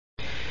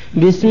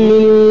بسم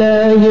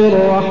الله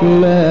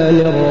الرحمن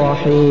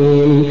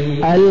الرحيم.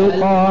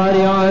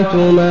 القارعة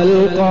ما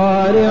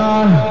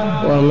القارعة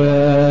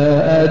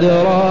وما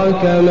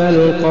أدراك ما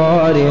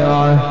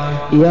القارعة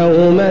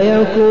يوم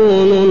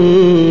يكون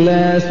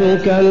الناس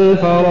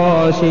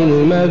كالفراش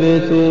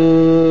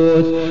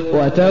المبثوث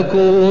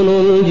وتكون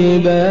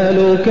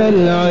الجبال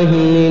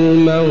كالعهن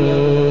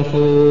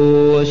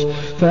المنفوش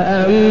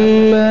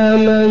فأما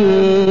من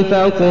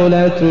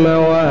ثقلت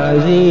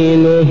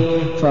موازينه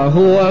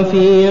فهو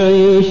في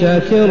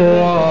عيشة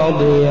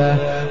راضية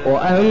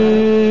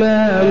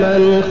وأما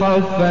من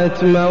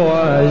خفت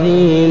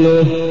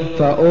موازينه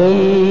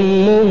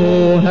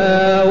فأمه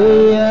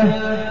هاوية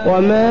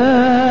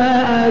وما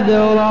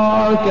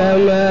أدراك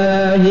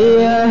ما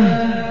هي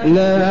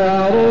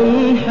نار